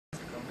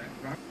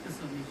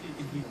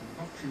if you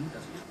not chew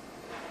the skin.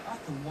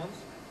 After once,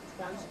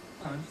 twice,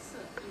 times,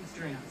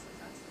 drink.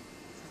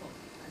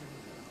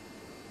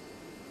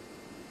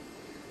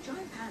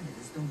 Giant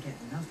pandas don't get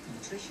enough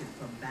nutrition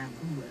from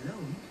bamboo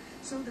alone,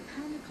 so the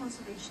Panda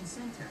Conservation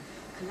Center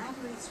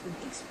collaborates with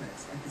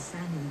experts at the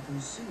San Diego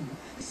Zoo to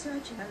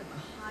research and develop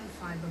a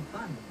high-fiber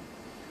bun.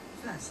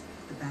 First,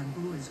 the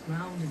bamboo is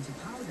ground into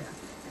powder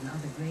and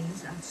other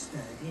grains are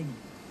stirred in.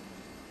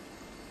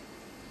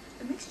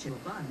 The mixture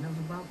of a bun of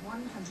about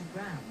 100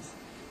 grams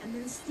and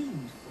then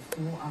steamed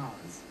for 4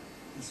 hours.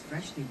 These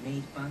freshly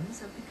made buns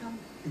have become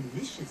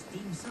delicious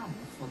dim sum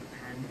for the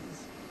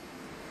pandas.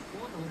 The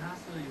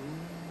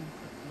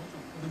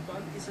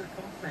bun is a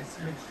complex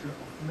mixture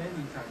of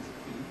many kinds of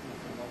feed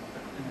with a lot of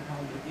bamboo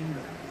powder in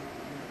them.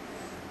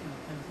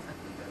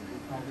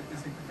 Bamboo powder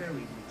is a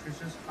very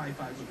nutritious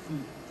high-fiber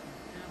food.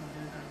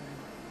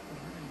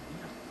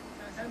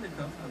 Panda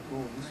cubs are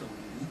growing, so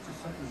we need to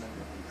supplement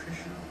their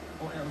nutrition,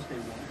 or else they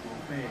won't grow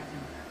big.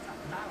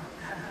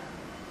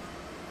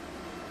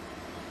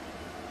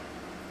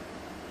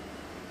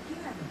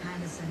 Here at the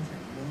Panda Center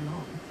in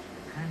Wolong,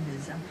 the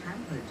pandas are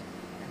pampered,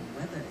 and the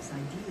weather is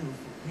ideal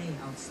for play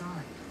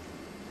outside.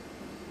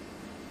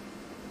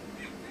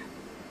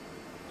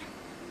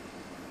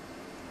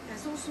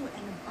 There's also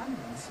an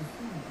abundance of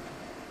food.